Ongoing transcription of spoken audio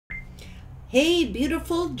Hey,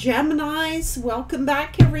 beautiful Geminis. Welcome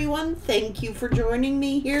back, everyone. Thank you for joining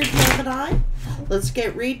me here, Gemini. Let's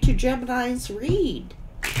get right to Gemini's read.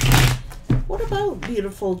 What about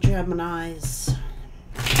beautiful Geminis?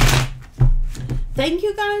 Thank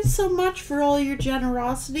you guys so much for all your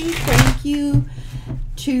generosity. Thank you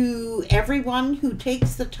to everyone who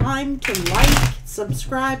takes the time to like,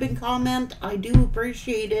 subscribe, and comment. I do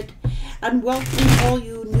appreciate it. And welcome all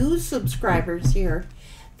you new subscribers here.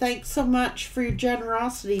 Thanks so much for your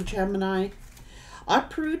generosity, Gemini.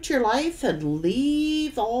 Uproot your life and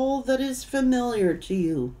leave all that is familiar to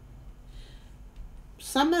you.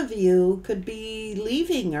 Some of you could be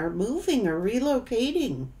leaving or moving or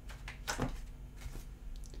relocating.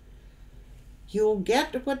 You'll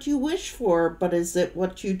get what you wish for, but is it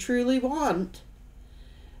what you truly want?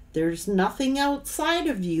 There's nothing outside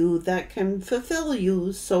of you that can fulfill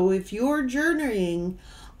you, so if you're journeying,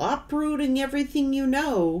 uprooting everything you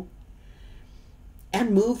know,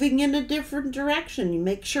 and moving in a different direction, you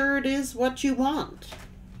make sure it is what you want.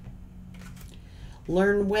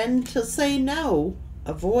 Learn when to say no,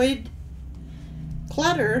 avoid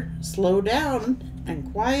clutter, slow down,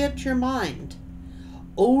 and quiet your mind.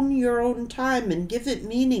 Own your own time and give it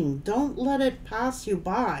meaning. Don't let it pass you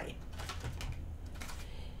by.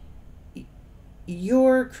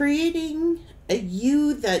 You're creating a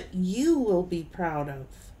you that you will be proud of.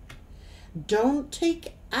 Don't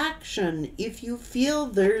take action if you feel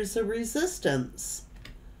there's a resistance.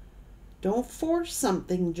 Don't force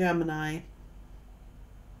something, Gemini.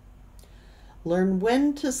 Learn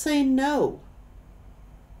when to say no.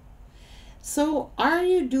 So, are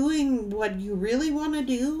you doing what you really want to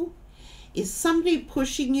do? Is somebody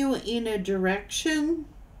pushing you in a direction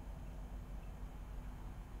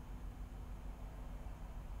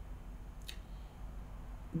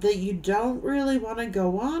that you don't really want to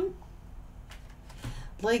go on?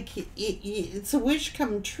 Like, it's a wish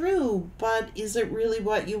come true, but is it really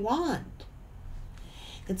what you want?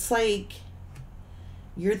 It's like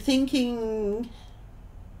you're thinking,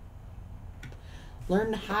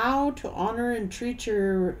 learn how to honor and treat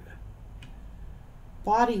your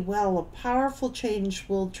body well. A powerful change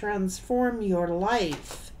will transform your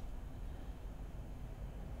life.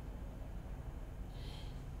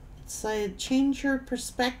 It's like change your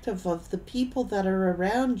perspective of the people that are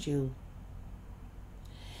around you.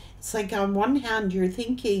 It's like on one hand you're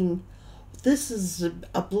thinking, this is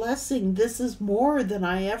a blessing, this is more than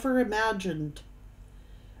I ever imagined.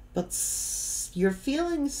 But you're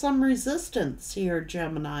feeling some resistance here,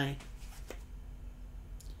 Gemini.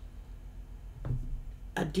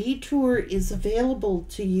 A detour is available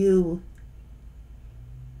to you.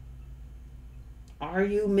 Are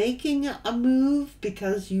you making a move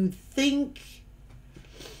because you think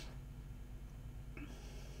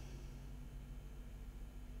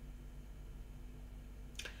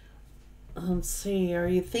let's see, are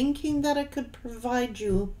you thinking that it could provide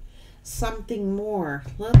you something more?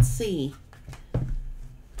 Let's see.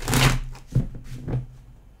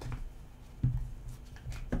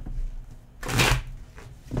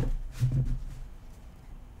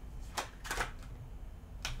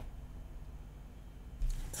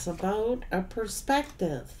 It's about a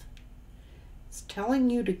perspective. It's telling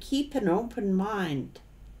you to keep an open mind.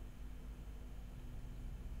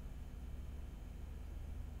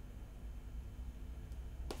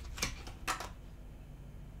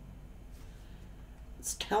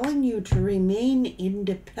 It's telling you to remain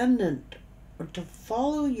independent or to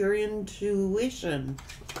follow your intuition.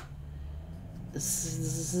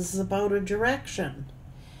 This is about a direction.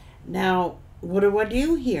 Now, what do I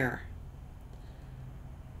do here?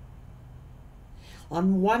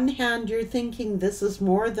 On one hand, you're thinking this is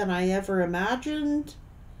more than I ever imagined.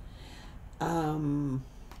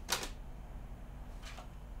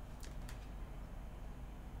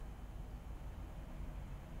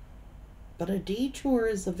 But a detour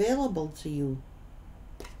is available to you.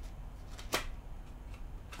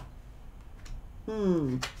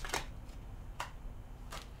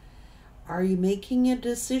 Are you making a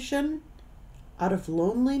decision out of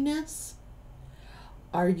loneliness?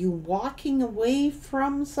 Are you walking away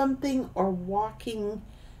from something or walking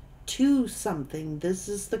to something? This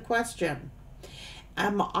is the question.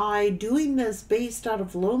 Am I doing this based out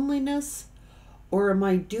of loneliness? Or am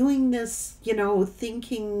I doing this,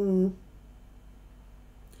 thinking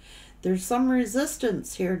there's some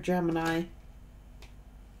resistance here, Gemini?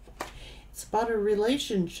 It's about a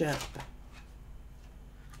relationship.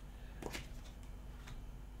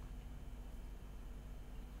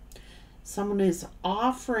 Someone is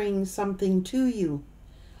offering something to you.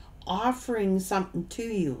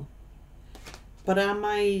 But am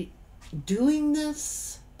I doing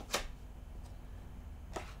this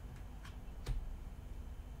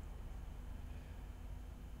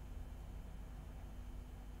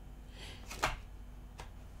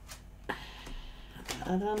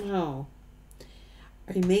I don't know.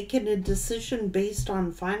 Are you making a decision based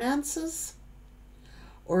on finances?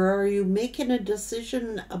 Or are you making a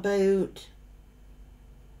decision about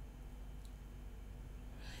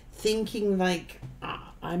thinking like,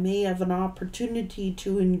 I may have an opportunity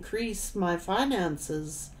to increase my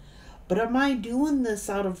finances, but am I doing this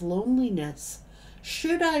out of loneliness?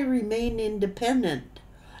 Should I remain independent?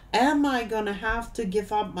 Am I going to have to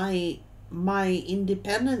give up my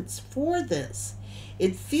independence for this?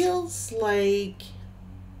 It feels like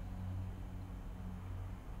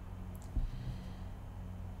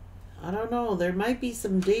I don't know, there might be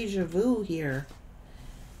some deja vu here.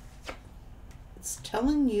 It's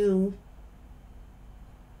telling you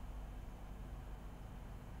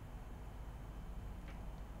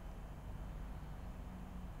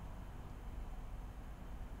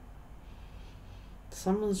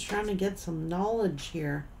someone's trying to get some knowledge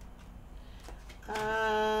here.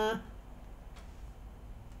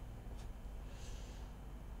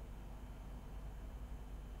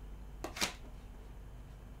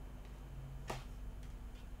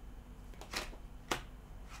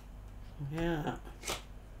 Yeah.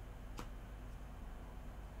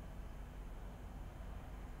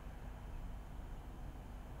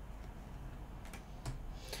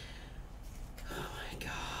 Oh my God.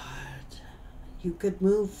 You could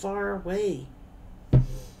move far away,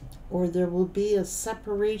 or there will be a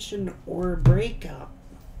separation or a breakup.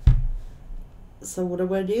 So what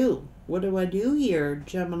do I do? What do I do here?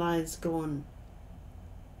 Gemini's going,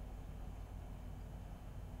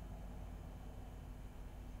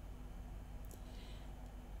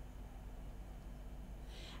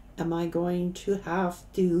 am I going to have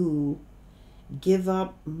to give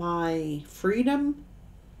up my freedom?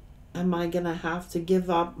 Am I going to have to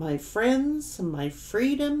give up my friends and my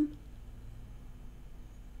freedom?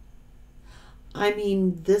 I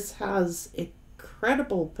mean, this has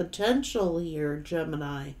incredible potential here,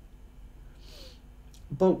 Gemini.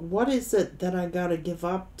 But what is it that I got to give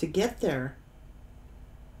up to get there?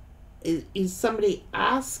 Is somebody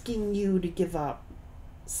asking you to give up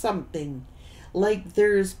something? Like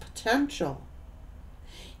there's potential.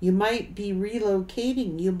 You might be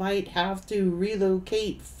relocating. You might have to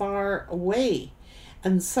relocate far away.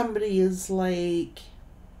 And somebody is like,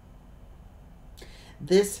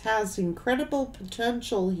 this has incredible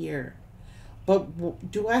potential here.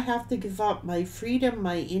 But do I have to give up my freedom,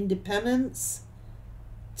 my independence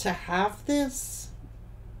to have this?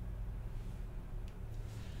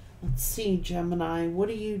 Let's see, Gemini. What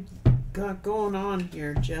do you got going on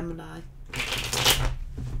here, Gemini?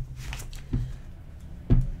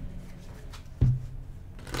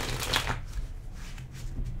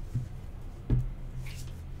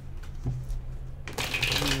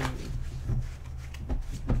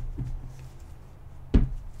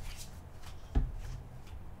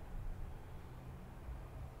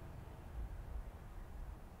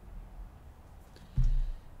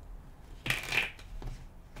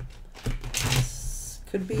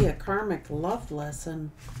 Could be a karmic love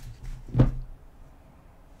lesson.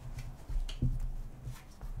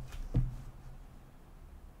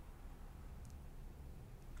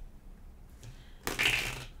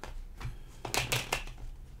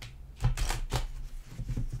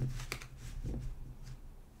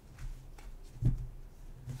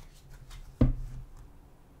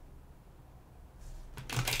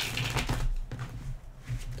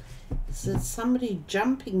 Is it somebody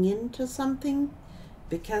jumping into something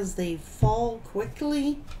because they fall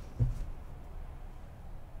quickly?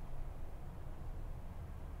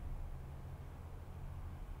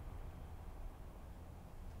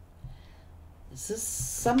 Is this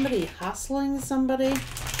somebody hustling somebody?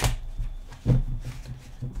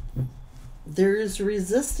 There's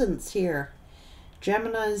resistance here.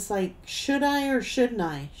 Gemini's like, should I or shouldn't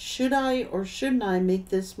I? Should I or shouldn't I make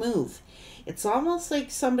this move? It's almost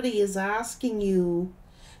like somebody is asking you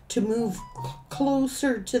to move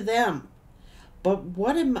closer to them. But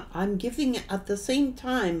what I'm giving at the same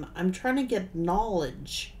time, I'm trying to get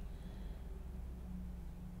knowledge.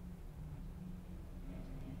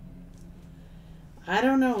 I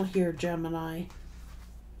don't know here, Gemini.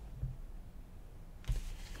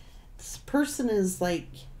 This person is like,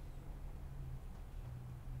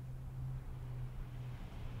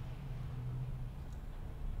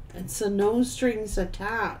 it's a no strings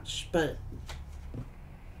attached, but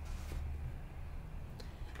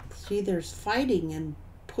see, there's fighting and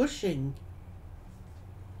pushing.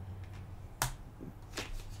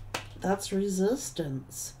 That's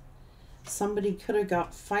resistance. Somebody could have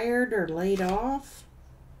got fired or laid off.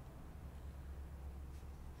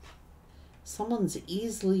 Someone's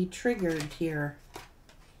easily triggered here.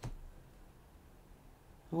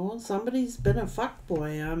 Oh, somebody's been a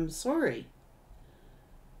fuckboy. I'm sorry.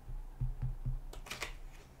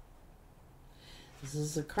 This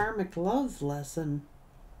is a karmic love lesson.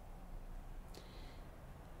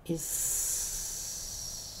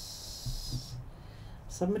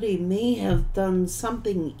 Somebody may have done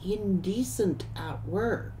something indecent at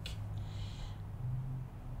work.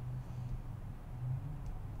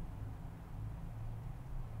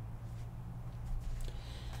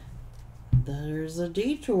 There's a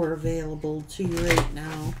detour available to you right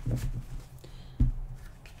now.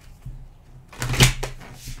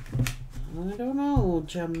 I don't know,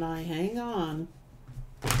 Gemini, hang on.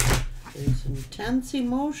 There's intense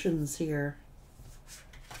emotions here.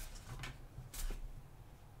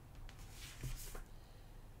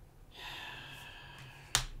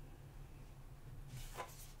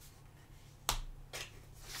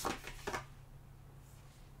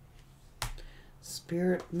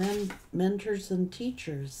 Spirit mentors and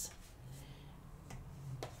teachers.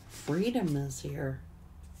 Freedom is here.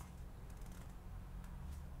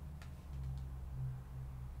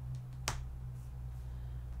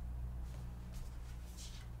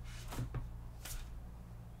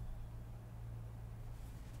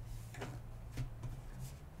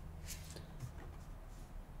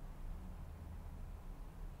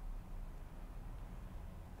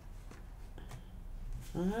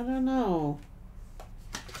 I don't know,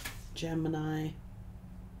 Gemini.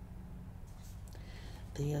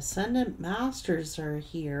 The Ascendant Masters are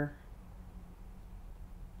here.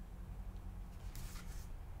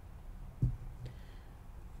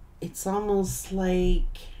 It's almost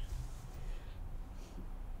like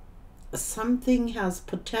something has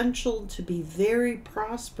potential to be very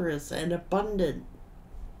prosperous and abundant.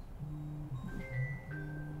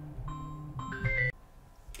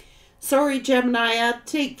 Sorry, Gemini, I had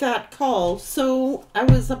to take that call. So I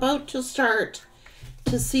was about to start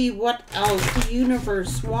to see what else the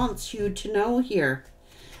universe wants you to know here.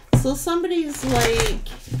 So somebody's like,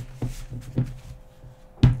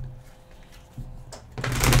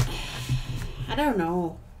 I don't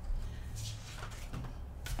know.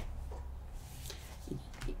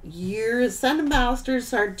 Your Ascended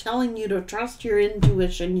Masters are telling you to trust your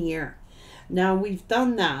intuition here. Now, we've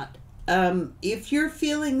done that. If you're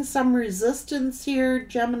feeling some resistance here,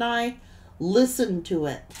 Gemini, listen to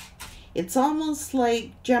it. It's almost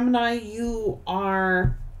like, Gemini, you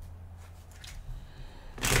are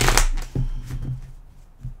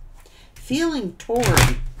feeling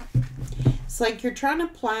torn. It's like you're trying to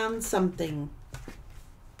plan something.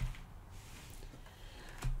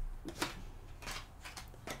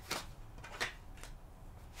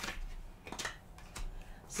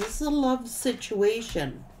 This is a love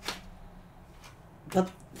situation. But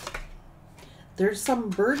there's some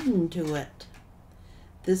burden to it.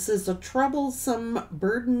 This is a troublesome,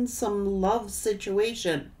 burdensome love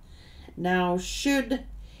situation. Now,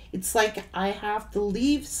 it's like I have to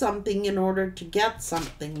leave something in order to get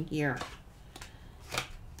something here.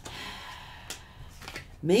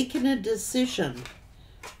 Making a decision.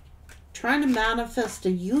 Trying to manifest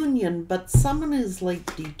a union, but someone is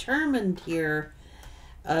like determined here.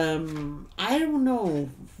 I don't know.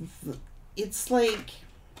 It's like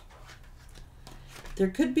there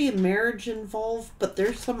could be a marriage involved, but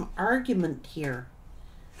there's some argument here.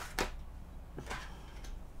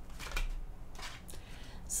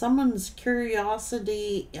 Someone's curious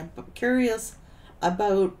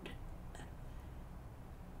about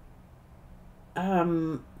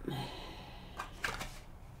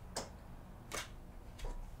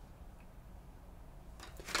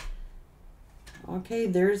okay,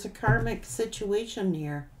 there's a karmic situation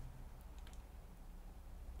here.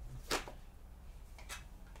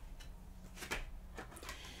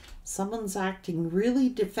 Someone's acting really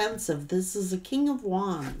defensive. This is a King of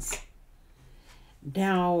Wands.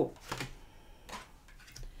 Now,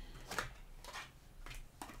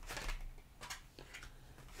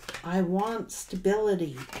 I want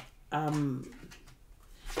stability. But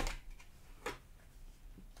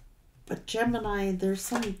Gemini, there's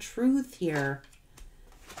some truth here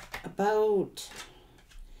about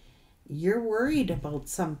you're worried about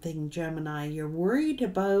something, Gemini. You're worried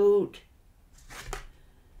about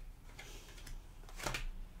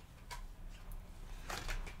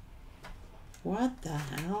what the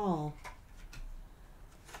hell?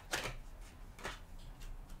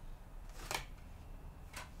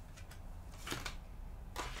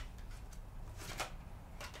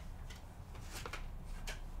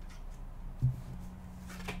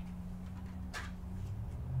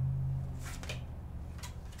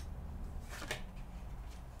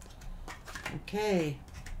 Okay.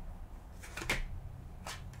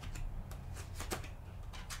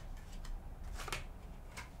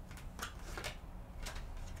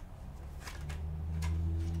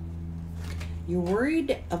 You're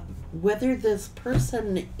worried of whether this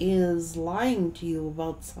person is lying to you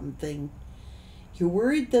about something. You're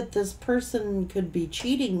worried that this person could be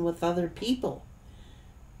cheating with other people.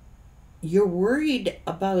 You're worried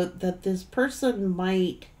about that this person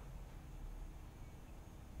might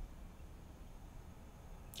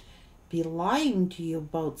be lying to you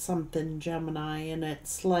about something, Gemini, and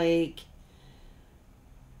it's like,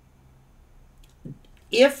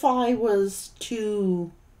 if I was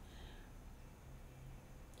to,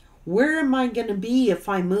 where am I going to be if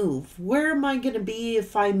I move? Where am I going to be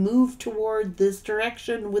if I move toward this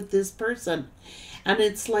direction with this person? And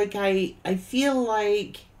it's like, I feel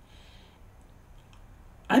like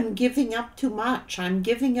I'm giving up too much. I'm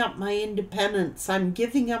giving up my independence. I'm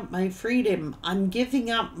giving up my freedom. I'm giving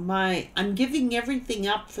everything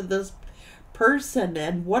up for this person.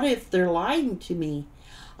 And what if they're lying to me?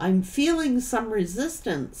 I'm feeling some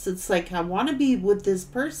resistance. It's like, I want to be with this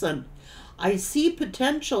person. I see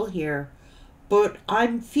potential here, but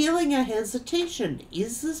I'm feeling a hesitation.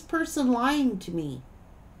 Is this person lying to me?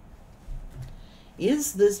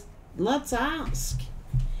 Let's ask.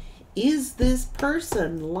 Is this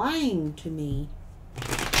person lying to me?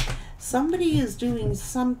 Somebody is doing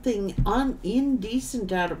something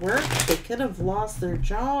indecent at work. They could have lost their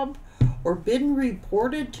job or been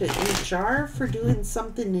reported to HR for doing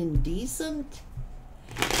something indecent.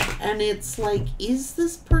 And it's like, is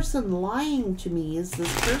this person lying to me? Is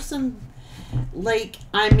this person, like,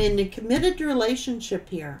 I'm in a committed relationship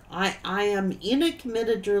here. I am in a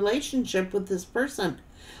committed relationship with this person.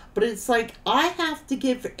 But it's like, I have to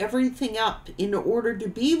give everything up in order to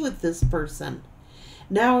be with this person.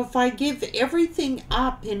 Now, if I give everything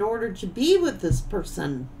up in order to be with this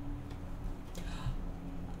person,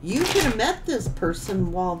 you could have met this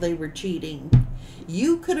person while they were cheating.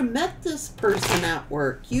 You could have met this person at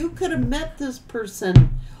work. You could have met this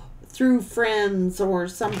person through friends or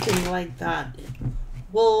something like that.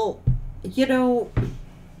 Well, you know,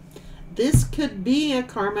 this could be a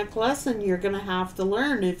karmic lesson you're going to have to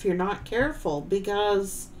learn if you're not careful,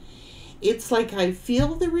 because it's like, I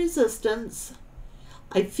feel the resistance.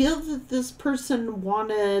 I feel that this person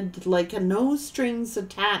wanted like a no strings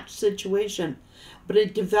attached situation, but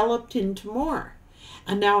it developed into more.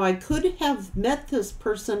 And now I could have met this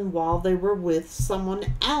person while they were with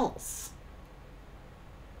someone else.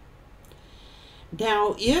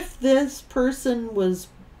 Now, if this person was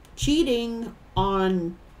cheating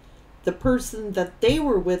on the person that they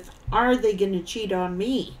were with, are they going to cheat on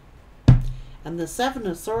me? And the Seven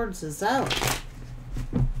of Swords is out.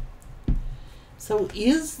 So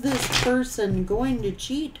is this person going to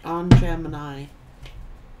cheat on Gemini?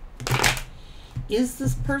 Is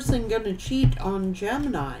this person going to cheat on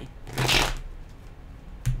Gemini?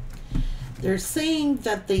 They're saying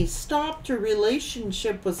that they stopped a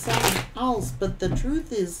relationship with someone else, but the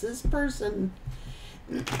truth is, this person,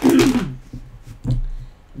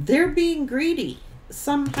 they're being greedy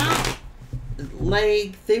somehow.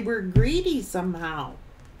 Like, they were greedy somehow.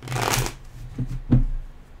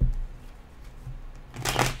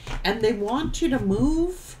 And they want you to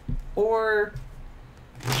move, or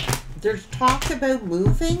there's talk about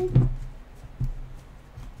moving.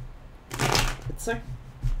 It's like,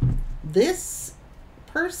 this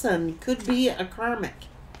person could be a karmic.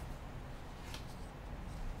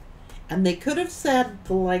 And they could have said,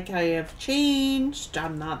 like, I have changed,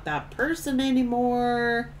 I'm not that person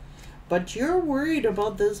anymore. But you're worried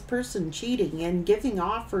about this person cheating and giving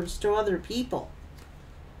offers to other people.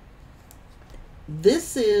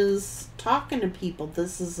 This is talking to people.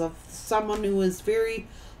 This is someone who is very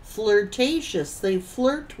flirtatious. They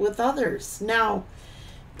flirt with others. Now,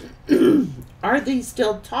 are they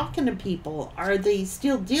still talking to people? Are they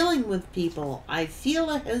still dealing with people? I feel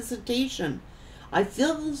a hesitation. I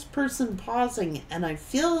feel this person pausing, and I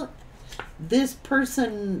feel this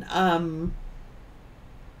person,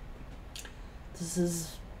 this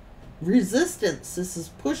is resistance. This is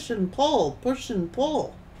push and pull, push and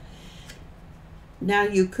pull. Now,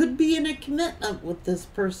 you could be in a commitment with this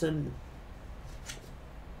person.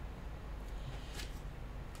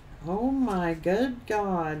 Oh my good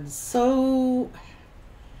God. So,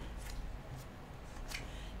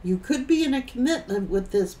 you could be in a commitment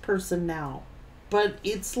with this person now. But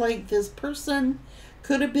it's like this person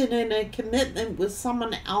could have been in a commitment with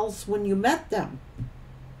someone else when you met them.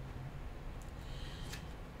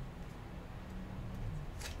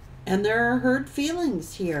 And there are hurt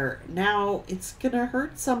feelings here. Now, it's going to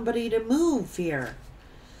hurt somebody to move here.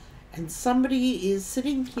 And somebody is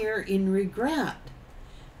sitting here in regret.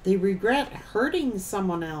 They regret hurting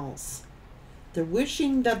someone else. They're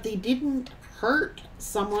wishing that they didn't hurt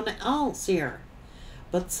someone else here.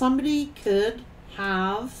 But somebody could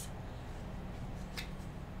have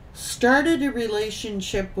started a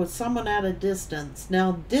relationship with someone at a distance.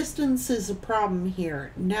 Now, distance is a problem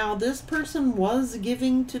here. Now, this person was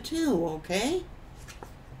giving to two, okay?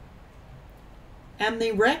 And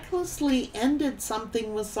they recklessly ended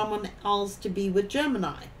something with someone else to be with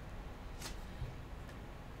Gemini.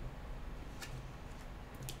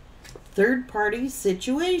 Third-party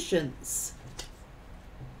situations.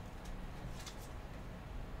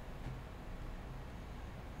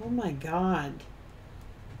 Oh my God.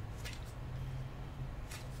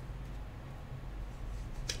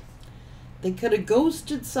 They could have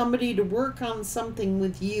ghosted somebody to work on something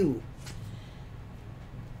with you.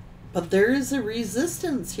 But there is a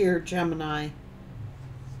resistance here, Gemini.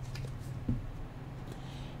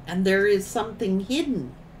 And there is something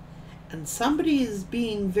hidden. And somebody is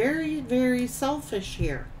being very, very selfish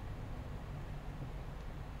here.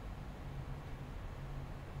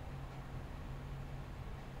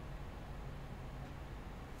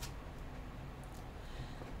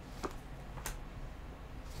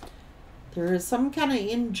 There is some kind of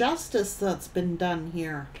injustice that's been done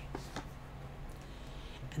here.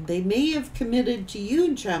 And they may have committed to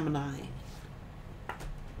you, Gemini.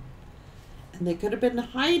 And they could have been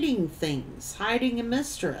hiding things, hiding a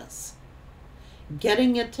mistress,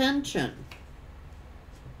 getting attention.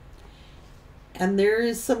 And there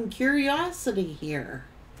is some curiosity here.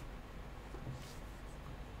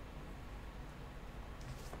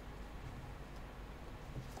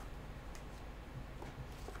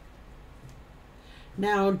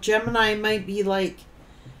 Now, Gemini might be like,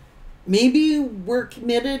 maybe we're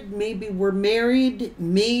committed, maybe we're married,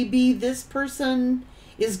 maybe this person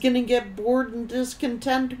is going to get bored and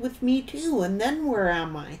discontent with me too, and then where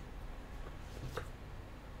am I?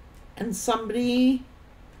 And somebody,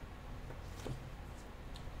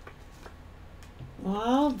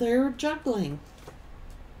 well, they're juggling.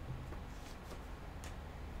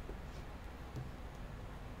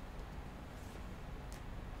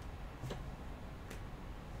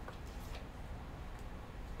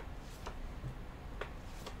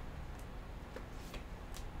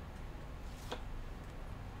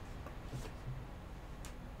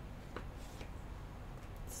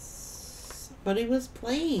 But he was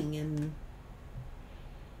playing, and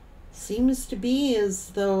seems to be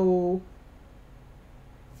as though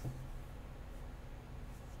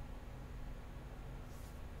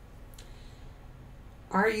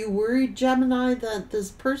are you worried, Gemini, that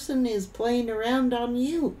this person is playing around on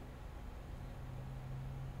you?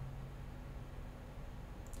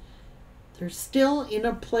 They're still in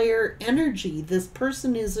a player energy. This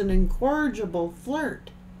person is an incorrigible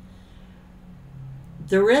flirt.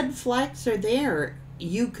 The red flags are there.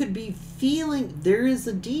 You could be feeling there is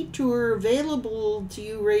a detour available to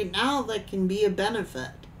you right now that can be a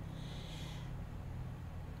benefit.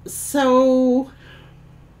 So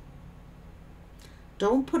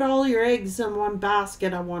don't put all your eggs in one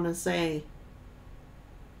basket, I want to say.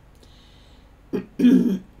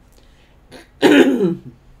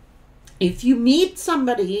 If you meet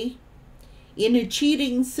somebody in a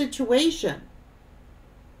cheating situation,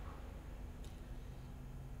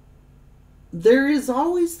 there is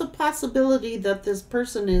always the possibility that this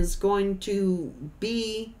person is going to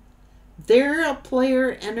be, they're a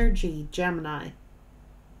player energy, Gemini.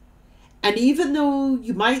 And even though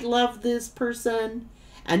you might love this person,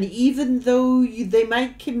 and even though they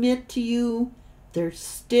might commit to you, they're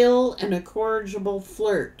still an incorrigible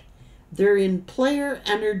flirt. They're in player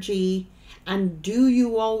energy, and do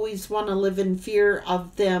you always want to live in fear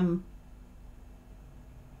of them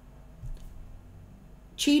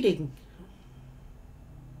cheating?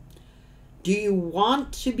 Do you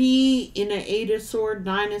want to be in an 8 of Swords,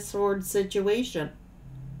 9 of Swords situation?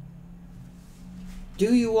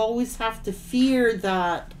 Do you always have to fear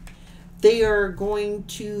that they are going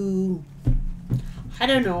to, I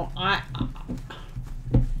don't know,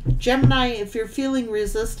 Gemini, if you're feeling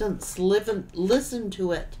resistance, listen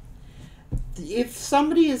to it. If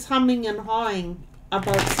somebody is humming and hawing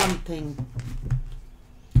about something,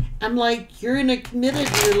 and like you're in a committed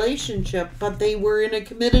relationship, but they were in a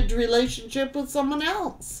committed relationship with someone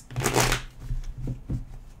else.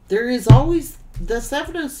 There is always, the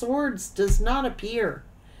 7 of Swords does not appear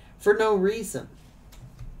for no reason.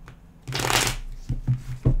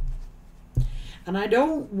 And I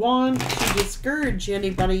don't want to discourage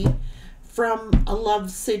anybody from a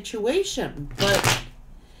love situation, but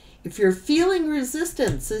if you're feeling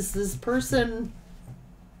resistance, is this person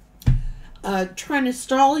trying to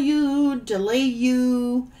stall you, delay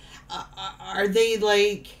you? Are they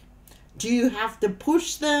like, do you have to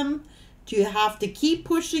push them? Do you have to keep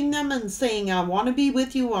pushing them and saying, I want to be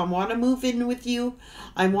with you, I want to move in with you,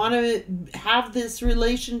 I want to have this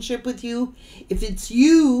relationship with you? If it's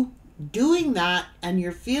you doing that and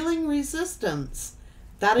you're feeling resistance,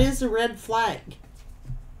 that is a red flag.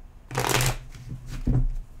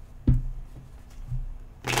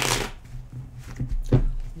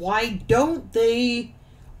 Why don't they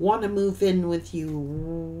want to move in with you?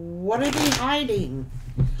 What are they hiding?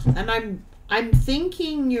 And I'm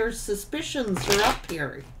thinking your suspicions are up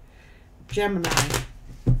here, Gemini.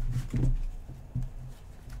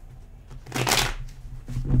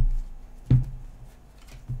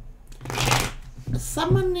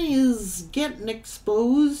 Someone is getting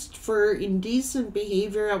exposed for indecent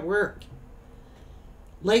behavior at work.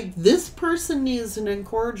 Like, this person is an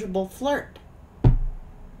incorrigible flirt.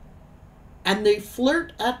 And they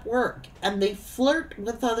flirt at work. And they flirt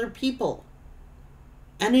with other people.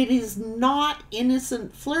 And it is not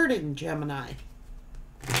innocent flirting, Gemini.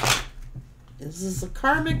 This is a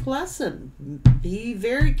karmic lesson. Be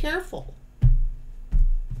very careful.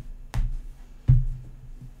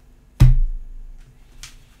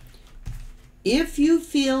 If you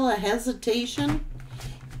feel a hesitation,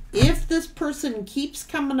 if this person keeps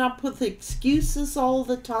coming up with excuses all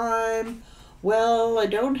the time, well, I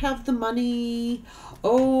don't have the money,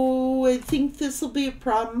 oh, I think this will be a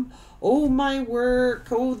problem, oh, my work,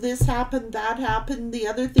 oh, this happened, that happened, the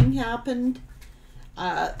other thing happened,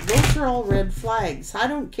 those are all red flags. I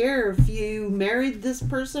don't care if you married this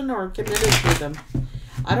person or committed to them.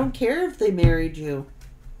 I don't care if they married you.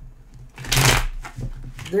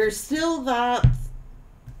 There's still that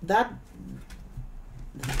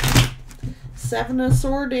Seven of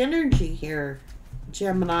Swords energy here,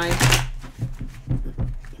 Gemini.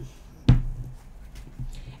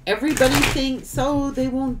 Everybody thinks, oh, they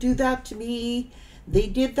won't do that to me. They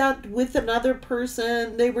did that with another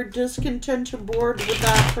person. They were discontent and bored with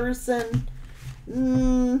that person.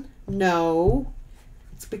 No.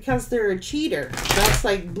 It's because they're a cheater. That's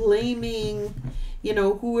like blaming, you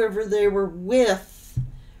know, whoever they were with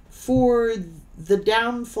for the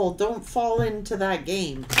downfall. Don't fall into that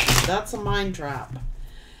game. That's a mind trap.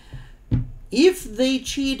 If they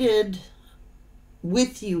cheated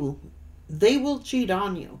with you, they will cheat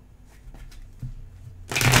on you.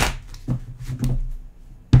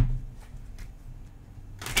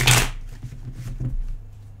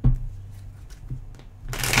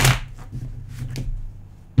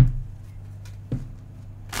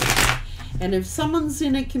 And if someone's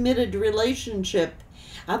in a committed relationship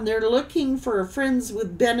and they're looking for a friends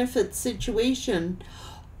with benefits situation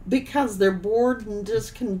because they're bored and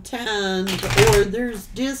discontent or there's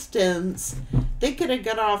distance, they could have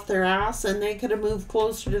got off their ass and they could have moved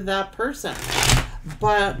closer to that person.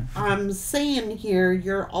 But I'm saying here,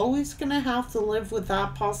 you're always going to have to live with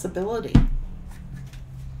that possibility.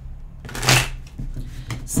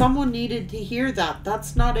 Someone needed to hear that.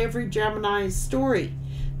 That's not every Gemini's story.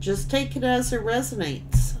 Just take it as it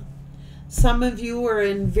resonates. Some of you are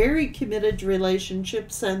in very committed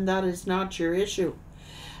relationships and that is not your issue.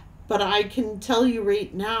 But I can tell you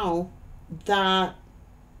right now that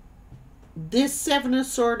this Seven of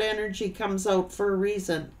Swords energy comes out for a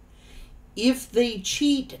reason. If they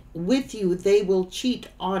cheat with you, they will cheat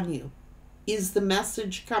on you. Is the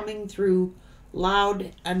message coming through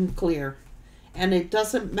loud and clear? And it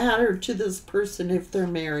doesn't matter to this person if they're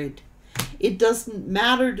married. It doesn't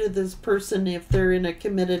matter to this person if they're in a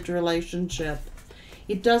committed relationship.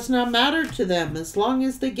 It does not matter to them as long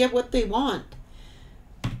as they get what they want.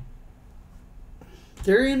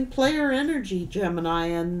 They're in player energy, Gemini,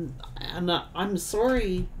 and I'm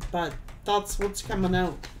sorry, but that's what's coming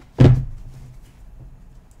out.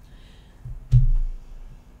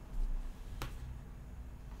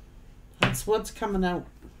 That's what's coming out.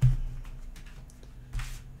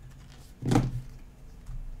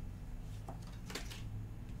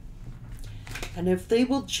 And if they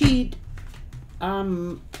will cheat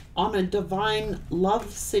on a divine love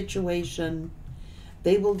situation,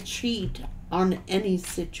 they will cheat on any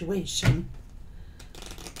situation.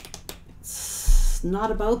 It's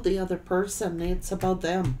not about the other person, it's about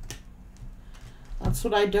them. That's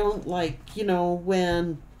what I don't like, you know,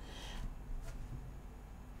 when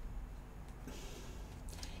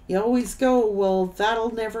you always go, well,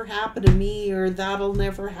 that'll never happen to me, or that'll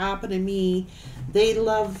never happen to me. They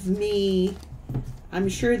love me. I'm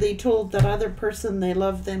sure they told that other person they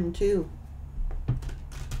love them too.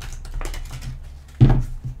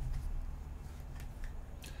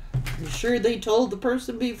 I'm sure they told the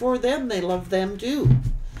person before them they love them too.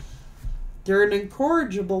 They're an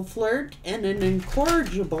incorrigible flirt and an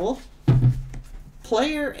incorrigible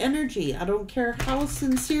player energy. I don't care how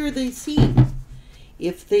sincere they seem.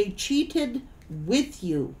 If they cheated with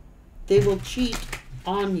you, they will cheat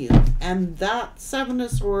on you. And that Seven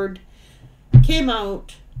of Swords came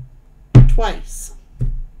out twice.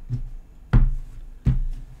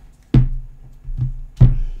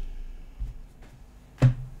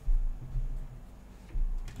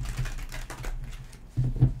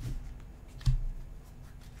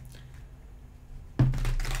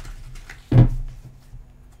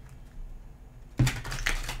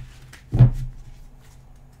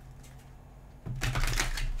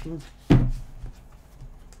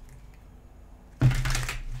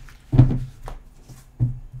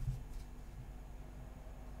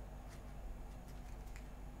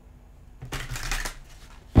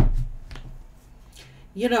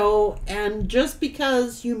 You know, and just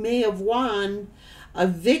because you may have won a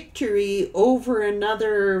victory over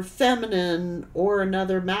another feminine or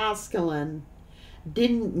another masculine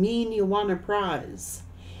didn't mean you won a prize.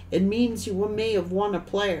 It means you may have won a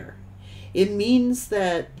player. It means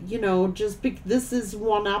that, you know, just this is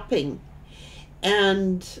one-upping.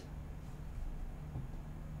 And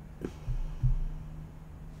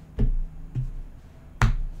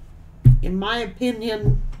in my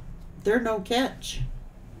opinion, they're no catch.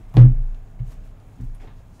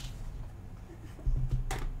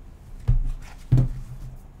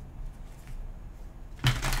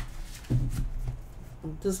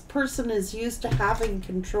 This person is used to having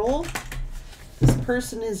control. This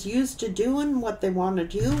person is used to doing what they want to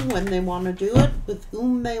do, when they want to do it, with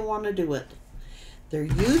whom they want to do it. They're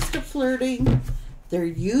used to flirting. They're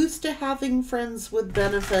used to having friends with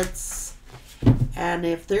benefits. And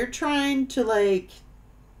if they're trying to, like,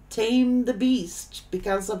 tame the beast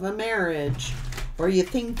because of a marriage, or you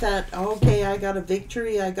think that, okay, I got a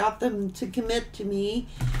victory, I got them to commit to me,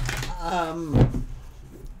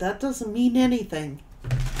 that doesn't mean anything.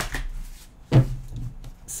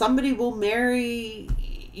 Somebody will marry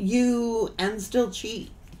you and still cheat.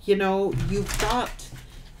 You know, you've got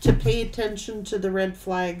to pay attention to the red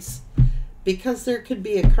flags, because there could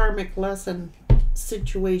be a karmic lesson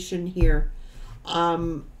situation here.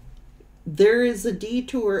 There is a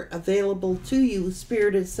detour available to you.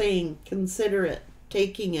 Spirit is saying, consider it,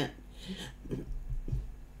 taking it.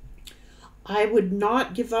 I would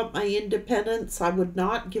not give up my independence. I would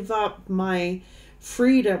not give up my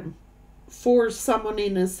freedom for someone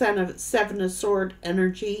in a Seven of Swords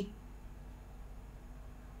energy.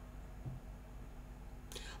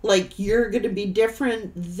 Like, you're going to be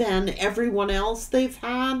different than everyone else they've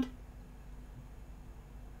had.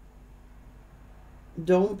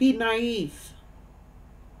 Don't be naive.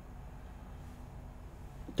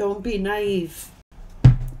 Don't be naive.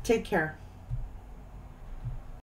 Take care.